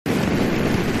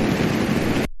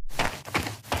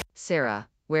Sarah,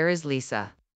 where is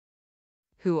Lisa?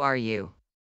 Who are you?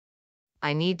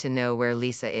 I need to know where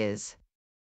Lisa is.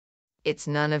 It's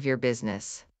none of your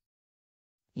business.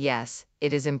 Yes,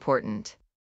 it is important.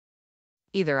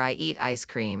 Either I eat ice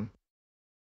cream.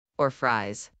 Or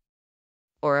fries.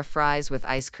 Or a fries with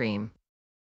ice cream.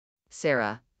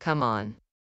 Sarah, come on.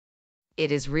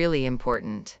 It is really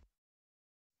important.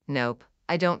 Nope,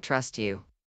 I don't trust you.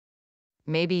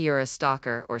 Maybe you're a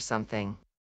stalker or something.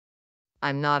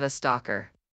 I'm not a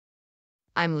stalker.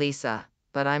 I'm Lisa,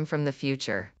 but I'm from the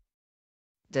future.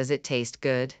 Does it taste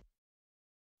good?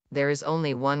 There is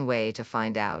only one way to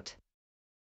find out.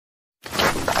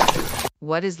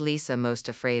 What is Lisa most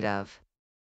afraid of?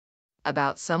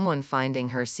 About someone finding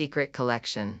her secret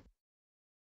collection.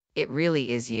 It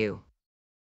really is you.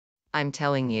 I'm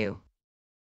telling you.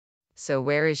 So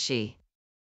where is she?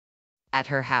 At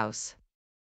her house.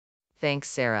 Thanks,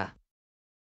 Sarah.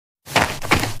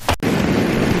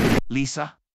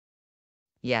 Lisa,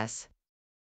 Yes.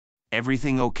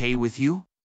 everything okay with you?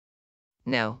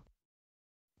 No.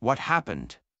 What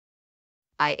happened?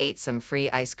 I ate some free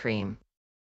ice cream.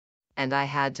 And I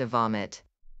had to vomit.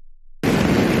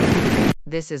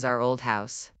 This is our old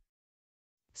house.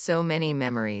 So many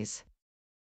memories.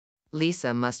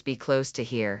 Lisa must be close to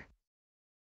here.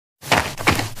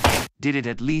 Did it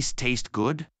at least taste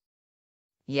good?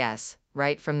 Yes,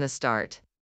 right from the start.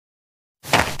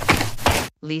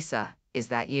 Lisa, is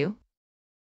that you?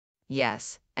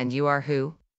 Yes, and you are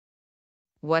who?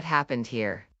 What happened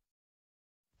here?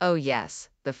 Oh yes,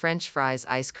 the French fries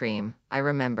ice cream, I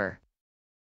remember.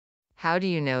 How do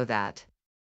you know that?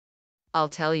 I'll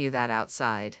tell you that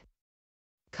outside.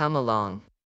 Come along.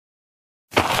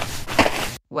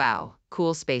 Wow,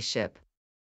 cool spaceship.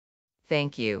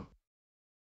 Thank you.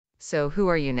 So who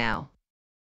are you now?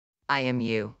 I am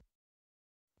you.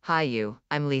 Hi you,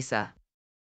 I'm Lisa.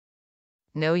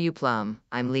 No you Plum,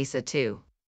 I'm Lisa too.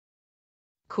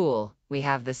 Cool, we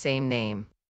have the same name.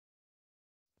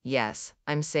 Yes,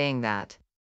 I'm saying that.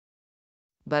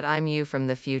 But I'm you from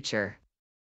the future.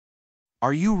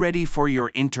 Are you ready for your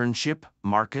internship,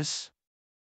 Marcus?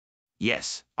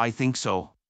 Yes, I think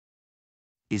so.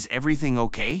 Is everything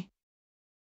okay?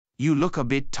 You look a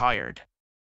bit tired.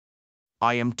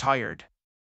 I am tired.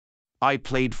 I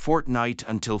played Fortnite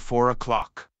until 4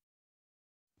 o'clock.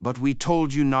 But we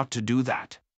told you not to do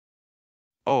that.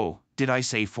 Oh, did I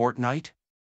say Fortnite?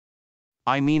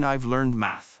 I mean I've learned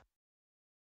math.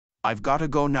 I've gotta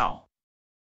go now.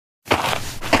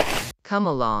 Come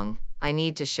along, I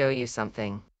need to show you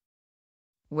something.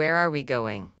 Where are we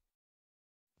going?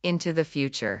 Into the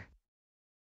future.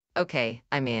 Okay,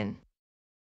 I'm in.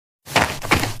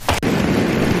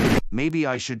 Maybe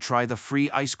I should try the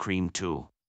free ice cream too.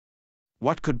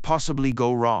 What could possibly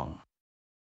go wrong?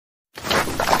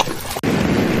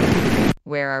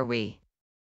 Where are we?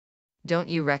 Don't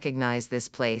you recognize this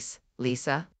place,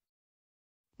 Lisa?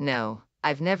 No,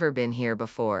 I've never been here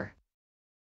before.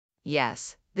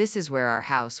 Yes, this is where our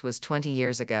house was 20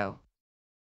 years ago.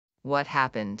 What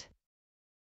happened?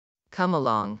 Come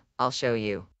along, I'll show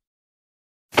you.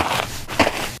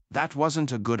 That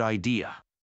wasn't a good idea.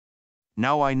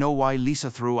 Now I know why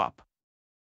Lisa threw up.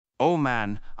 Oh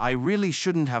man, I really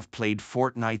shouldn't have played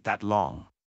Fortnite that long.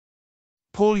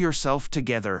 Pull yourself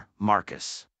together,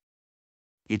 Marcus.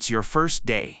 It's your first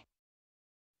day.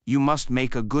 You must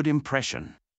make a good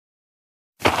impression.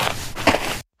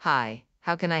 Hi,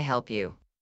 how can I help you?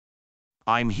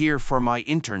 I'm here for my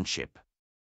internship.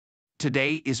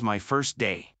 Today is my first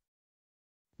day.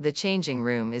 The changing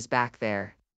room is back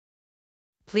there.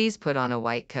 Please put on a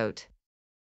white coat.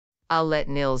 I'll let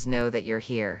Nils know that you're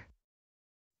here.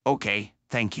 Okay,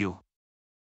 thank you.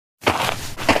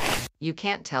 You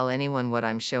can't tell anyone what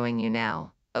I'm showing you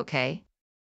now, okay?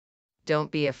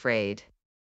 Don't be afraid.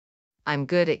 I'm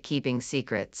good at keeping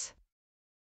secrets.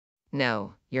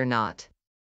 No, you're not.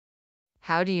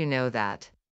 How do you know that?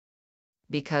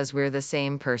 Because we're the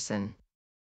same person.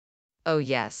 Oh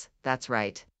yes, that's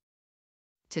right.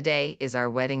 Today is our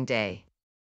wedding day.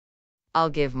 I'll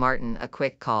give Martin a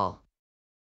quick call.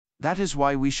 That is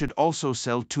why we should also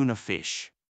sell tuna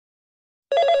fish.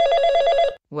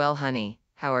 Well, honey,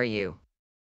 how are you?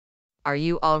 Are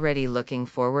you already looking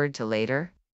forward to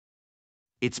later?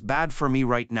 It's bad for me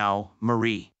right now,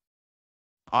 Marie.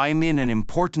 I'm in an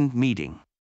important meeting.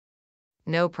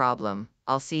 No problem,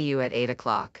 I'll see you at 8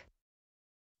 o'clock.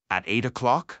 At 8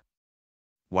 o'clock?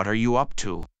 What are you up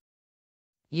to?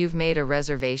 You've made a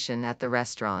reservation at the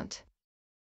restaurant.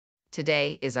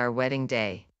 Today is our wedding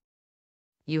day.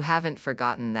 You haven't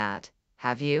forgotten that,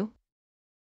 have you?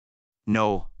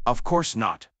 No, of course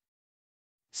not.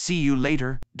 See you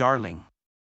later, darling.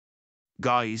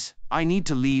 Guys, I need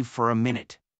to leave for a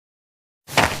minute.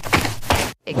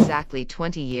 Exactly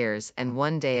 20 years and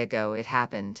 1 day ago it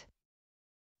happened.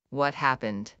 What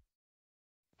happened?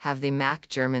 Have the Mac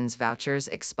Germans vouchers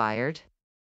expired?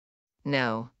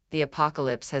 No, the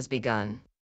apocalypse has begun.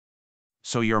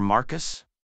 So you're Marcus?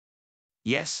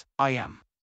 Yes, I am.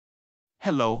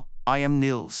 Hello, I am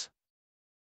Nils.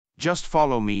 Just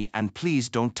follow me and please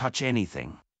don't touch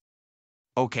anything.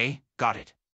 Okay, got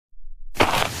it.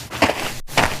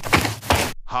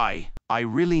 Hi, I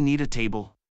really need a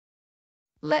table.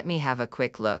 Let me have a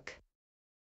quick look.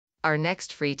 Our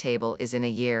next free table is in a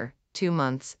year, 2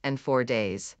 months, and 4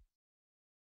 days.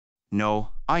 No,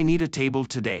 I need a table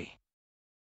today.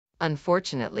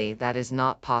 Unfortunately, that is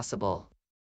not possible.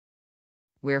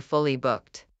 We're fully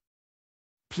booked.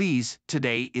 Please,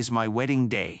 today is my wedding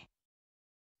day.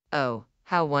 Oh,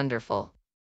 how wonderful.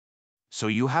 So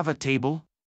you have a table?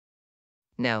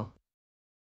 No.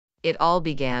 It all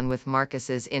began with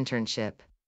Marcus's internship.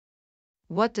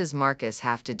 What does Marcus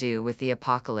have to do with the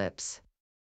apocalypse?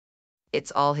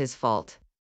 It's all his fault.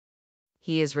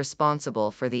 He is responsible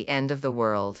for the end of the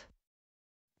world.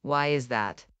 Why is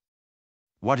that?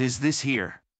 What is this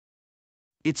here?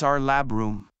 It's our lab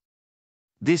room.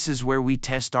 This is where we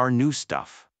test our new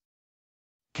stuff.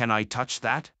 Can I touch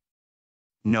that?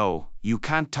 No, you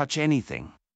can't touch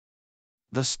anything.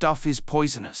 The stuff is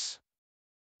poisonous.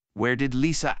 Where did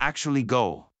Lisa actually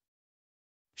go?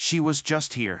 She was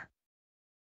just here.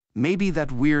 Maybe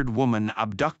that weird woman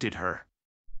abducted her.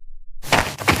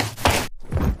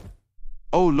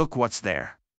 Oh, look what's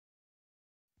there.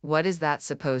 What is that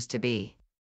supposed to be?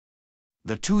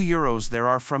 The €2 there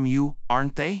are from you,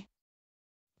 aren't they?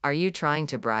 Are you trying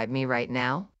to bribe me right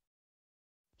now?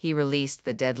 He released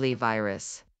the deadly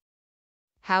virus.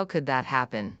 How could that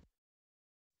happen?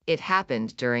 It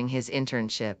happened during his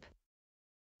internship.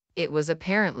 It was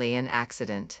apparently an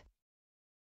accident.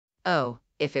 Oh,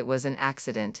 if it was an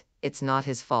accident, it's not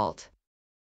his fault.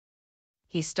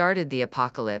 He started the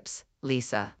apocalypse,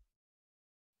 Lisa.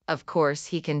 Of course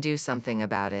he can do something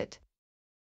about it.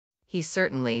 He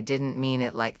certainly didn't mean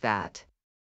it like that.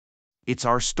 It's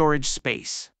our storage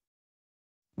space.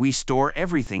 We store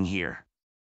everything here.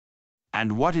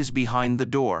 And what is behind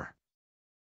the door?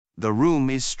 The room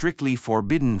is strictly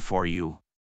forbidden for you.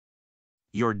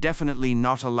 You're definitely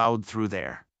not allowed through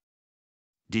there.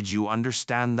 Did you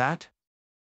understand that?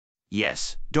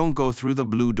 Yes, don't go through the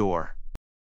blue door.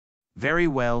 Very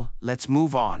well, let's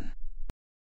move on.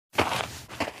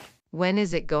 When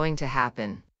is it going to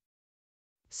happen?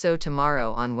 So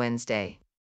tomorrow on Wednesday.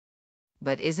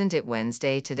 But isn't it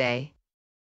Wednesday today?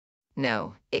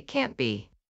 No, it can't be.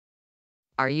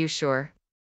 Are you sure?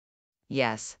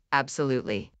 Yes,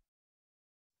 absolutely.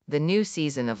 The new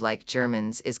season of Like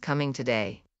Germans is coming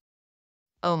today.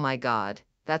 Oh my God,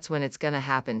 that's when it's gonna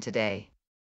happen today.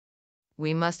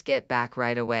 We must get back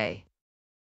right away.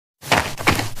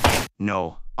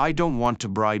 No, I don't want to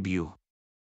bribe you.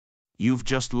 You've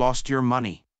just lost your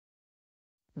money.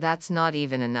 That's not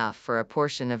even enough for a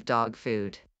portion of dog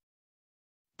food.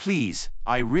 Please,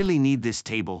 I really need this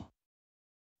table.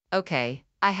 Okay,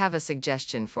 I have a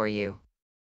suggestion for you.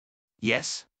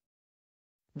 Yes?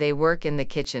 They work in the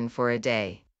kitchen for a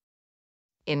day.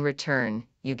 In return,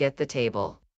 you get the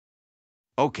table.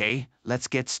 Okay, let's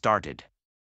get started.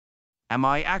 Am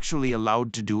I actually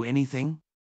allowed to do anything?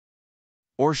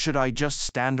 Or should I just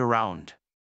stand around?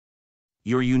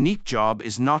 Your unique job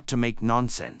is not to make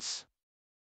nonsense.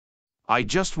 I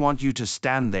just want you to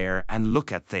stand there and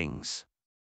look at things.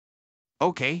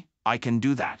 Okay, I can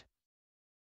do that.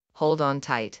 Hold on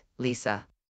tight, Lisa.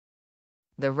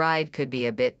 The ride could be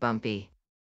a bit bumpy.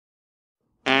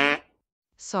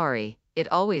 Sorry,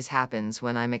 it always happens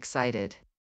when I'm excited.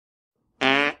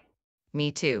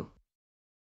 Me too.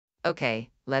 Okay,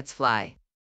 let's fly.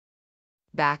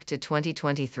 Back to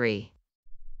 2023.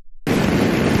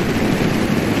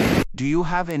 Do you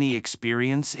have any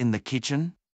experience in the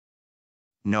kitchen?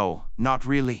 No, not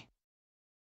really.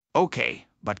 Okay,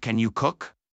 but can you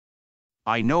cook?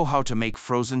 I know how to make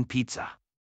frozen pizza.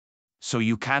 So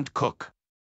you can't cook.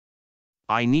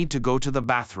 I need to go to the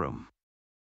bathroom.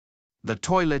 The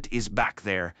toilet is back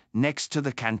there, next to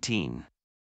the canteen.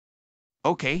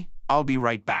 Okay, I'll be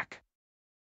right back.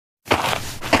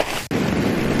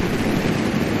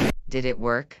 Did it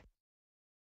work?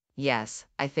 Yes,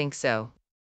 I think so.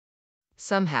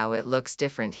 Somehow it looks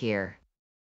different here.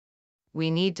 We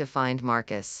need to find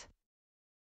Marcus.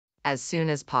 As soon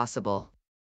as possible.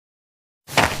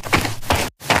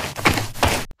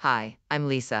 Hi, I'm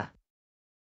Lisa.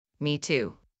 Me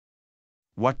too.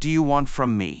 What do you want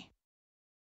from me?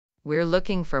 We're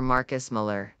looking for Marcus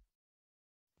Muller.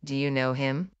 Do you know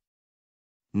him?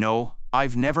 No,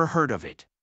 I've never heard of it.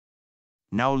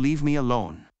 Now leave me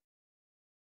alone.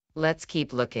 Let's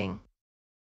keep looking.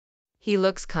 He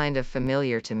looks kind of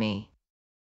familiar to me.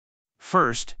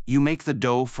 First, you make the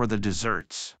dough for the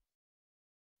desserts.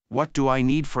 What do I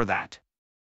need for that?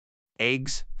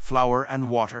 Eggs, flour, and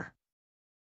water.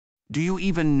 Do you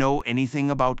even know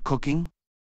anything about cooking?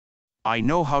 I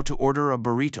know how to order a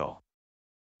burrito.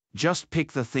 Just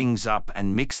pick the things up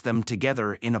and mix them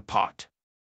together in a pot.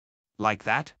 Like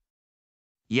that?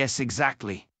 Yes,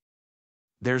 exactly.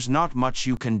 There's not much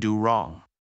you can do wrong.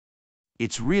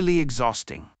 It's really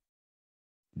exhausting.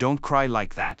 Don't cry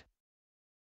like that.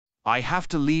 I have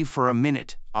to leave for a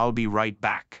minute. I'll be right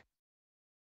back.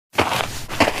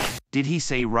 Did he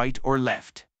say right or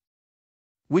left?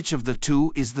 Which of the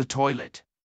two is the toilet?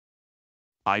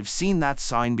 I've seen that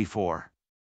sign before.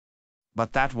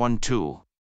 But that one too.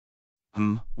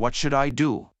 What should I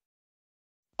do?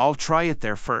 I'll try it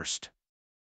there first.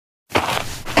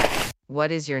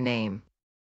 What is your name?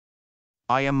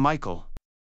 I am Michael.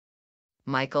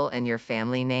 Michael, and your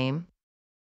family name?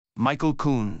 Michael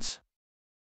Coons.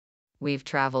 We've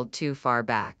traveled too far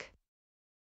back.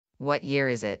 What year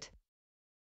is it?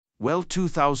 Well,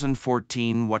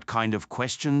 2014. What kind of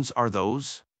questions are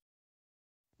those?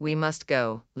 We must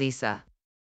go, Lisa.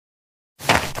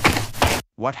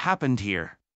 What happened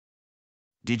here?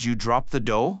 Did you drop the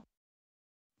dough?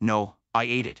 No, I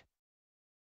ate it.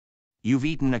 You've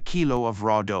eaten a kilo of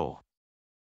raw dough.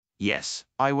 Yes,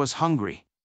 I was hungry.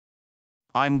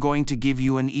 I'm going to give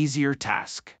you an easier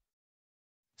task.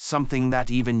 Something that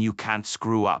even you can't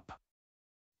screw up.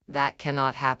 That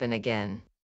cannot happen again.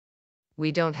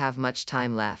 We don't have much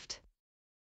time left.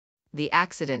 The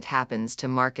accident happens to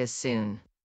Marcus soon.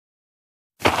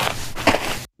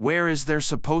 Where is there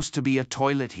supposed to be a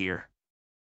toilet here?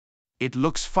 It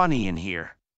looks funny in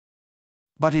here.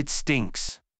 But it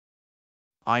stinks.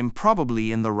 I'm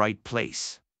probably in the right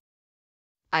place.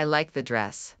 I like the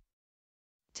dress.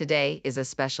 Today is a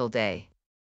special day.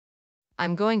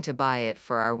 I'm going to buy it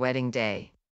for our wedding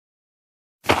day.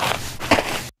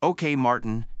 Okay,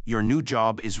 Martin, your new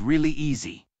job is really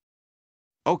easy.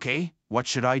 Okay, what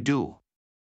should I do?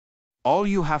 All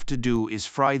you have to do is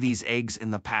fry these eggs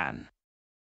in the pan.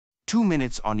 2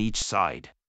 minutes on each side.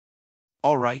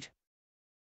 All right.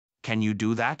 Can you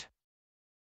do that?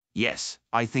 Yes,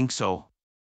 I think so.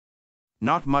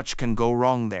 Not much can go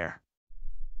wrong there.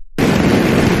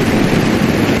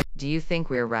 Do you think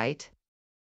we're right?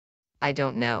 I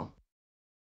don't know.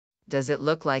 Does it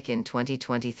look like in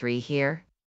 2023 here?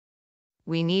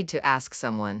 We need to ask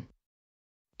someone.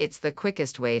 It's the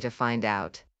quickest way to find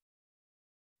out.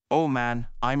 Oh man,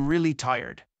 I'm really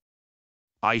tired.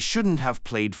 I shouldn't have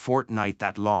played Fortnite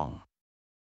that long.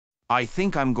 I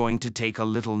think I'm going to take a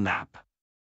little nap.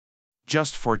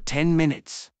 Just for 10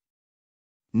 minutes.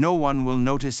 No one will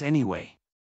notice anyway.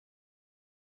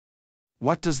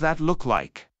 What does that look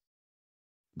like?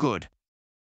 Good.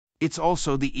 It's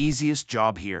also the easiest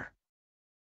job here.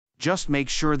 Just make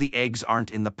sure the eggs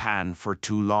aren't in the pan for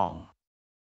too long.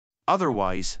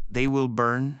 Otherwise, they will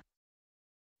burn.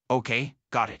 Okay,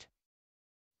 got it.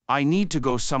 I need to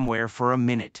go somewhere for a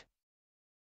minute.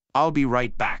 I'll be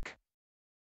right back.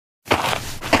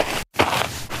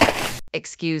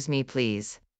 Excuse me,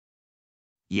 please.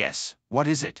 Yes, what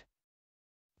is it?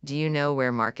 Do you know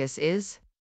where Marcus is?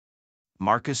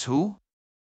 Marcus who?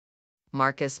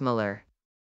 Marcus Muller.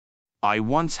 I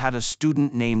once had a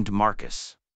student named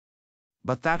Marcus.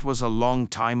 But that was a long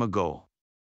time ago.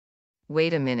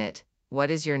 Wait a minute, what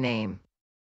is your name?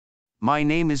 My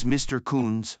name is Mr.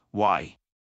 Coons. Why?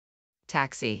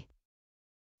 Taxi.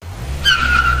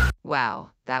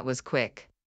 Wow, that was quick.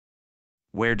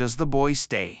 Where does the boy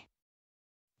stay?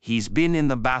 He's been in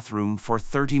the bathroom for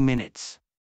 30 minutes.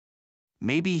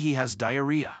 Maybe he has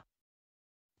diarrhea.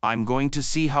 I'm going to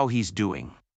see how he's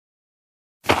doing.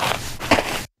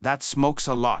 That smokes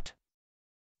a lot.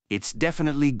 It's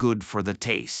definitely good for the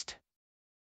taste.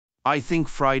 I think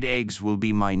fried eggs will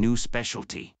be my new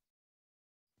specialty.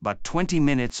 But 20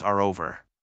 minutes are over.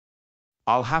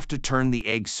 I'll have to turn the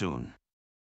egg soon.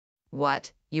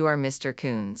 What, you are Mr.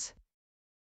 Coons?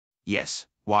 Yes,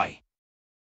 why?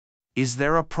 Is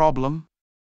there a problem?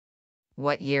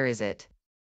 What year is it?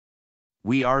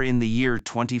 We are in the year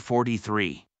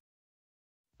 2043.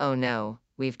 Oh no,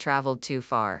 we've traveled too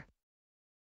far.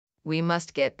 We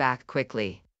must get back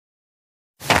quickly.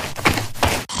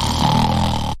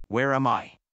 Where am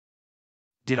I?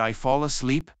 Did I fall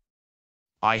asleep?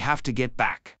 I have to get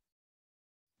back.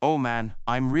 Oh man,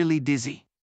 I'm really dizzy.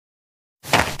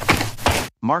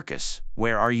 Marcus,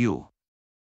 where are you?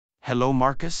 Hello,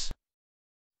 Marcus?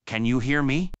 Can you hear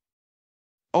me?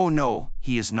 Oh no,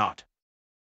 he is not.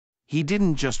 He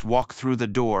didn't just walk through the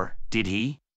door, did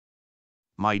he?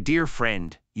 My dear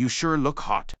friend, you sure look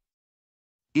hot.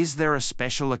 Is there a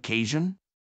special occasion?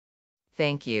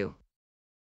 Thank you.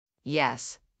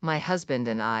 Yes, my husband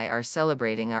and I are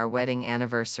celebrating our wedding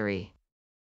anniversary.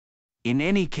 In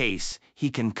any case, he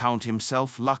can count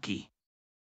himself lucky.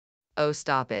 Oh,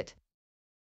 stop it.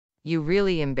 You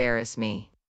really embarrass me.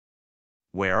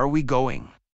 Where are we going?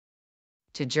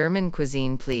 To German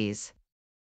cuisine, please.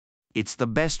 It's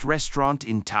the best restaurant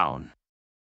in town.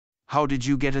 How did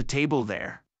you get a table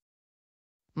there?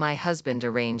 My husband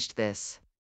arranged this.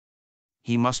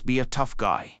 He must be a tough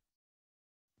guy.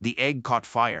 The egg caught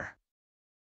fire.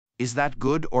 Is that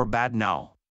good or bad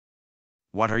now?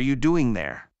 What are you doing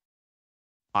there?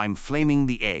 I'm flaming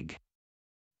the egg.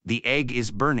 The egg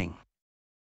is burning.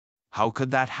 How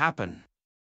could that happen?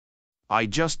 I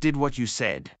just did what you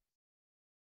said.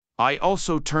 I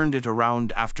also turned it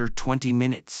around after 20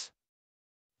 minutes.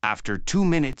 After 2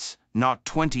 minutes, not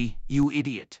 20, you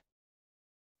idiot.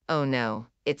 Oh no,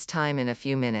 it's time in a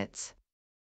few minutes.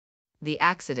 The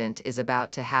accident is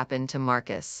about to happen to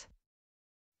Marcus.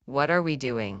 What are we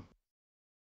doing?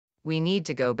 We need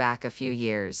to go back a few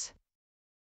years.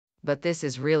 But this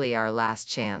is really our last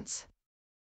chance.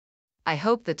 I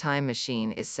hope the time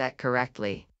machine is set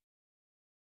correctly.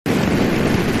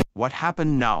 What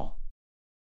happened now?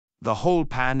 The whole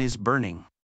pan is burning.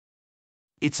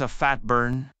 It's a fat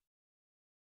burn.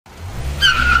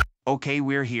 Okay,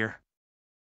 we're here.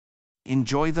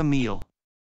 Enjoy the meal.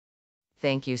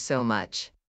 Thank you so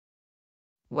much.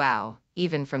 Wow,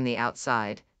 even from the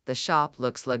outside, the shop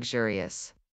looks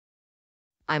luxurious.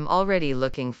 I'm already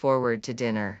looking forward to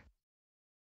dinner.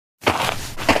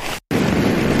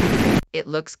 It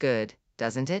looks good,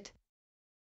 doesn't it?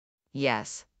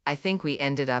 Yes, I think we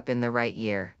ended up in the right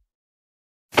year.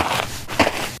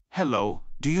 Hello,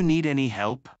 do you need any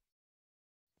help?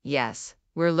 Yes,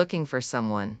 we're looking for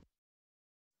someone.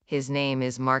 His name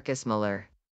is Marcus Muller.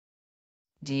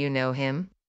 Do you know him?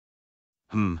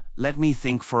 Let me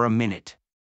think for a minute.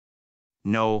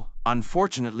 No,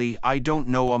 unfortunately, I don't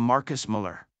know a Marcus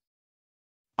Muller.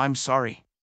 I'm sorry.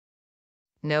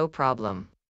 No problem.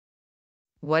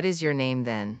 What is your name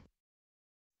then?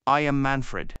 I am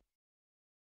Manfred.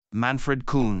 Manfred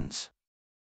Coons.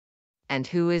 And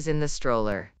who is in the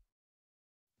stroller?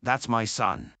 That's my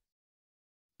son.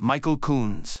 Michael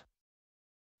Coons.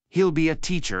 He'll be a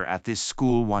teacher at this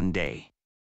school one day.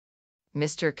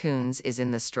 Mr. Coons is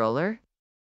in the stroller?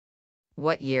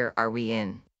 What year are we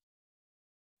in?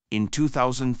 In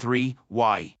 2003,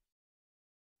 why?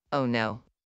 Oh no.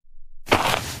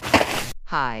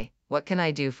 Hi, what can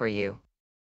I do for you?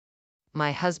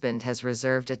 My husband has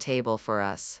reserved a table for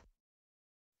us.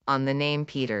 On the name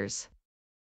Peters.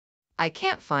 I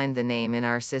can't find the name in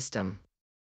our system.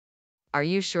 Are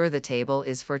you sure the table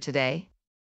is for today?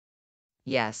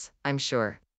 Yes, I'm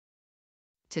sure.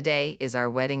 Today is our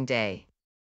wedding day.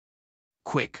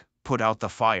 Quick, put out the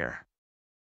fire.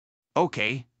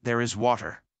 Okay, there is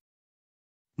water.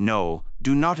 No,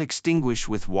 do not extinguish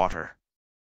with water.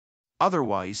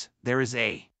 Otherwise, there is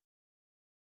a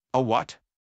what?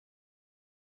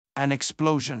 An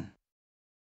explosion.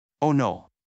 Oh no.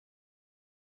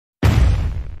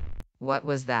 What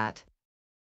was that?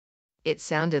 It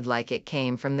sounded like it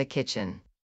came from the kitchen.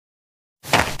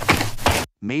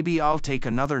 Maybe I'll take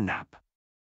another nap.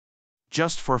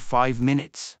 Just for 5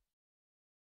 minutes.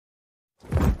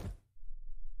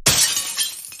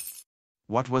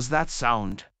 What was that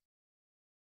sound?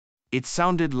 It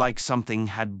sounded like something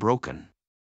had broken.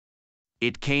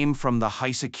 It came from the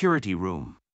high security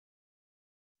room.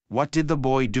 What did the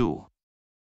boy do?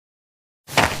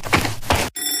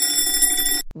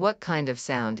 What kind of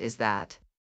sound is that?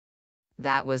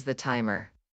 That was the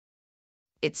timer.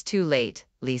 It's too late,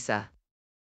 Lisa.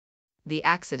 The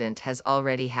accident has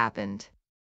already happened.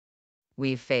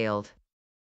 We've failed.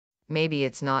 Maybe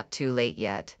it's not too late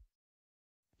yet.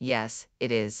 Yes,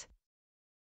 it is.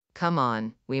 Come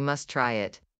on, we must try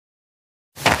it.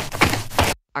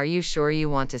 Are you sure you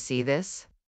want to see this?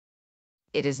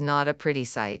 It is not a pretty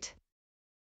sight.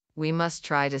 We must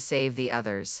try to save the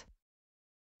others.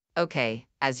 Okay,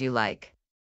 as you like.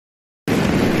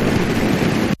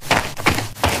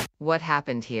 What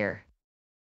happened here?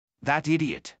 That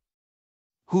idiot.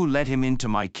 Who let him into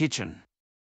my kitchen?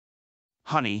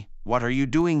 Honey, what are you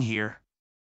doing here?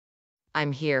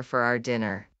 I'm here for our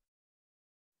dinner.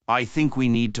 I think we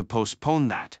need to postpone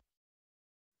that.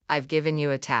 I've given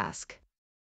you a task.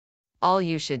 All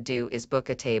you should do is book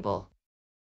a table.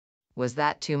 Was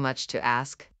that too much to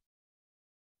ask?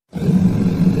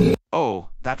 Oh,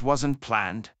 that wasn't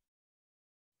planned.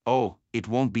 Oh, it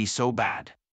won't be so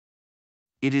bad.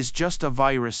 It is just a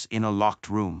virus in a locked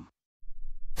room.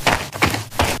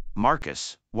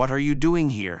 Marcus, what are you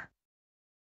doing here?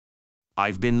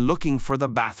 I've been looking for the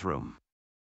bathroom.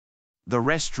 The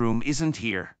restroom isn't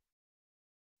here,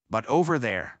 but over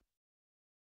there.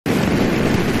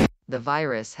 The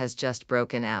virus has just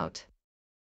broken out.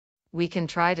 We can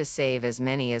try to save as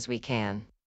many as we can.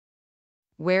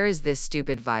 Where is this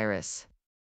stupid virus?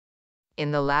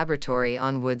 In the laboratory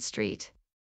on Wood Street.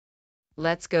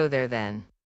 Let's go there then.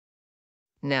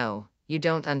 No, you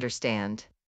don't understand.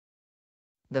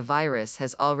 The virus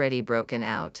has already broken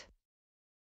out.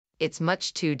 It's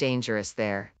much too dangerous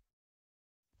there.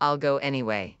 I'll go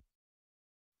anyway.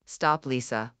 Stop,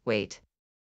 Lisa, wait.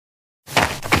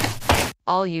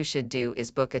 All you should do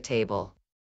is book a table.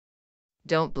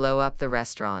 Don't blow up the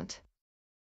restaurant.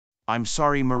 I'm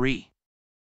sorry, Marie.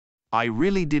 I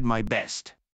really did my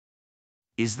best.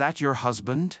 Is that your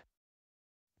husband?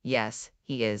 Yes,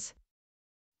 he is.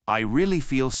 I really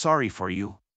feel sorry for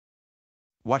you.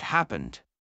 What happened?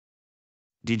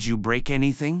 Did you break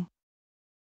anything?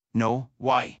 No,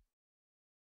 why?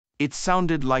 It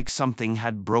sounded like something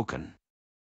had broken.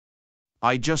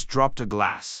 I just dropped a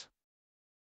glass.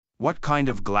 What kind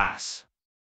of glass?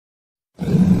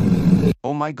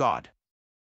 Oh my God.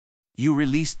 You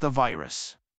released the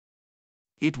virus.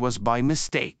 It was by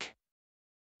mistake.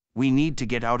 We need to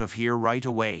get out of here right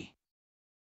away.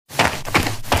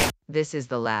 This is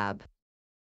the lab.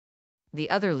 The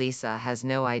other Lisa has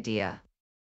no idea.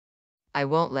 I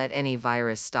won't let any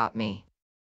virus stop me.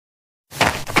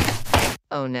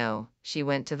 Oh no, she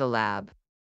went to the lab.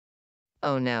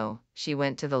 Oh no, she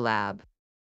went to the lab.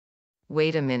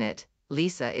 Wait a minute,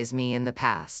 Lisa is me in the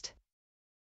past.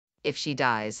 If she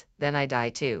dies, then I die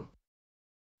too.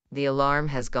 The alarm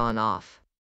has gone off.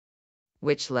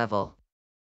 Which level?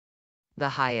 The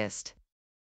highest.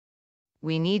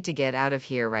 We need to get out of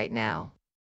here right now.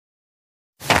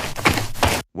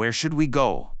 Where should we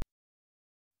go?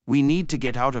 We need to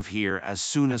get out of here as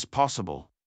soon as possible.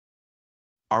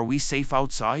 Are we safe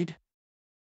outside?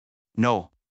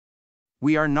 No.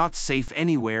 We are not safe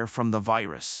anywhere from the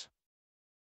virus.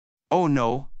 Oh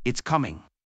no, it's coming.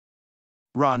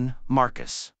 Run,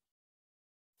 Marcus.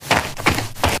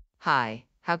 Hi,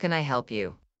 how can I help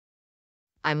you?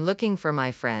 I'm looking for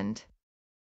my friend.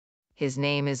 His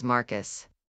name is Marcus.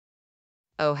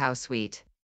 Oh, how sweet.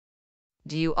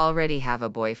 Do you already have a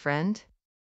boyfriend?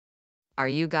 Are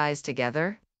you guys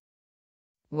together?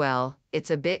 Well,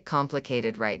 it's a bit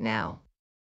complicated right now.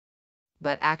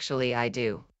 But actually I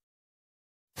do.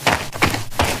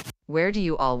 Where do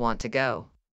you all want to go?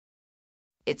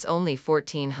 It's only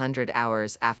 1400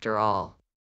 hours after all.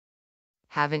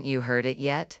 Haven't you heard it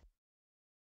yet?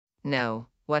 No,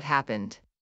 what happened?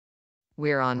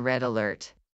 We're on red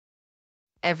alert.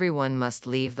 Everyone must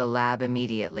leave the lab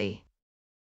immediately.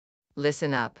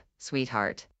 Listen up,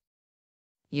 sweetheart.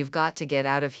 You've got to get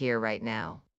out of here right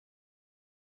now.